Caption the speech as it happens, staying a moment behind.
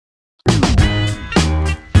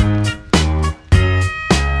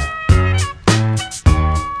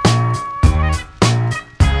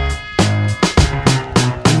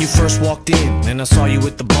I saw you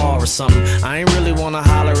at the bar or something. I ain't really wanna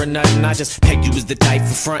holler or nothing, I just pegged you as the type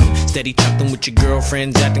for frontin'. Steady chuckling with your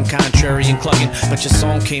girlfriends, acting contrary and clucking. But your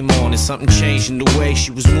song came on and something changed in the way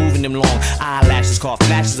she was moving them long eyelashes caught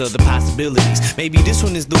flashes of the possibilities. Maybe this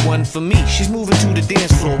one is the one for me. She's moving to the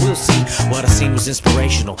dance floor, we'll see. What I seen was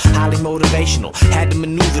inspirational, highly motivational. Had to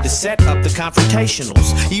maneuver to set up the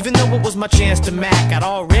confrontationals. Even though it was my chance to mac, I'd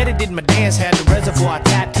already did my dance, had the reservoir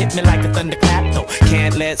tapped, hit me like a thunderclap. No,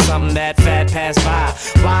 can't let something that fat pass by.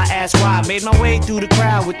 Why ask why? Made my way through the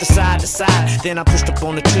crowd with the side to side. Then I pushed up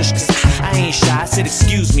on the tush, cause I ain't shy. I said,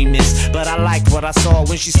 excuse me, miss, but I liked what I saw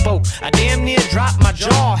when she spoke. I damn near dropped my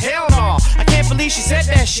jaw. Hell no, I can't believe she said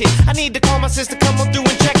that shit. I need to call my sister, come on through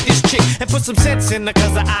and check this chick and put some sense in her,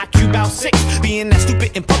 cause her IQ about 6. Being that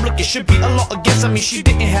stupid in public, it should be a law against. I mean, she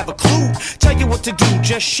didn't have a clue. Tell you what to do,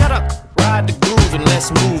 just shut up, ride the groove, and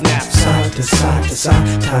let's move now. Side to side to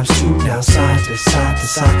side, times 2 now. Side to side to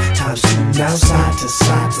side, times 2 now. Side to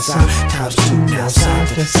side to side, times 2 now. Side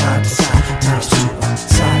to side to side, times 2.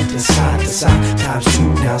 Side to side to side, times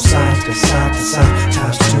 2 now. Side to side to side,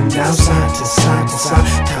 times 2 now. Side to side to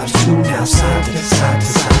side, times 2 now. Side to side to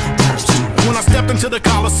side, times 2. When I stepped into the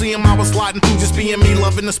Coliseum, I was sliding through, just being me,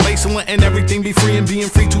 loving the space and letting everything be free and being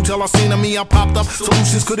free to tell I seen her me. I popped up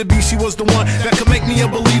solutions, could it be she was the one that could make me a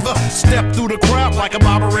believer? Stepped through the crowd like a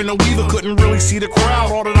bobber and a weaver, couldn't really see the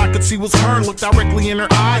crowd. All that I could see was her, looked directly in her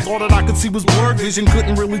eyes. All that I could see was blurred vision,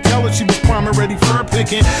 couldn't really tell her she was prime and ready for her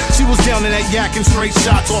picking. She was down in that yak and straight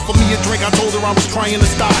shots, offered me a drink. I told her I was trying to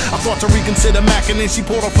stop. I thought to reconsider Mac, and then she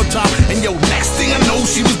pulled off her top. And yo, next thing I know,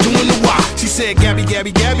 she was doing the wop. She said, Gabby,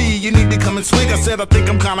 Gabby, Gabby, you need to come and swing. I said, I think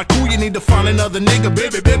I'm kinda cool, you need to find another nigga.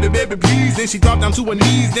 Baby, baby, baby, please. Then she dropped down to her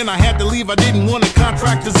knees. Then I had to leave, I didn't want to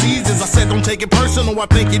contract diseases. I said, don't take it personal, I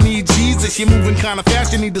think you need Jesus. You're moving kinda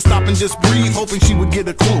fast, you need to stop and just breathe. Hoping she would get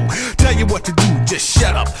a clue. Tell you what to do, just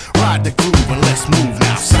shut up, ride the groove, and let's move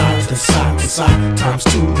now. Side to side to side, times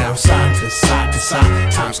 2 now. Side to side to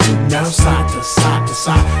side, times 2 now. Side to side to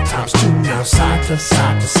side, times 2 now. Side to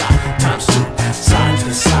side to side, times 2. Side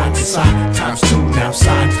to side to side, times 2 now.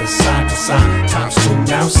 Side to side to side, times 2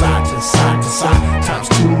 now. Side to side to side, times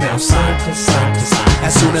 2 now. Side to side to side.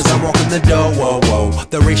 As soon as I walk in the door, whoa, whoa,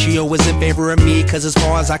 the ratio is in favor of me, cause as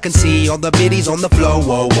far as I can see, all the biddies on the floor,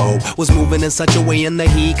 whoa, whoa, was moving in such a way in the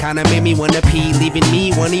heat, kinda made me wanna pee, leaving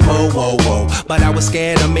me wanting more, whoa, whoa. But I was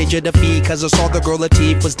scared of major defeat, cause I saw the girl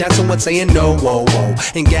Latif was dancing with saying no, whoa, whoa.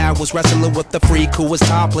 And Gab was wrestling with the freak who was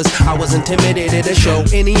topless. I was intimidated to show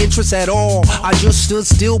any interest at all. I just stood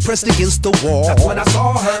still, pressed against the wall. That's when I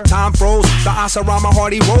saw her. Time froze, the ice around my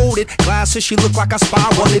heart eroded. Glasses, she looked like a spy,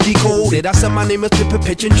 wanna decode it. I said my name is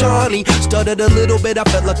Pitch and Johnny. Stuttered a little bit, I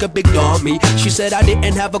felt like a big dummy. She said I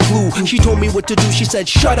didn't have a clue. She told me what to do, she said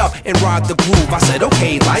shut up and ride the groove. I said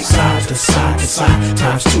okay, like side to side to side,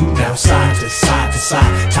 times 2 now. Side to side to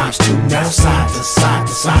side, times 2 now. Side to side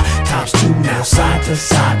to side, times 2 now. Side to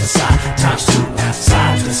side to side, times 2.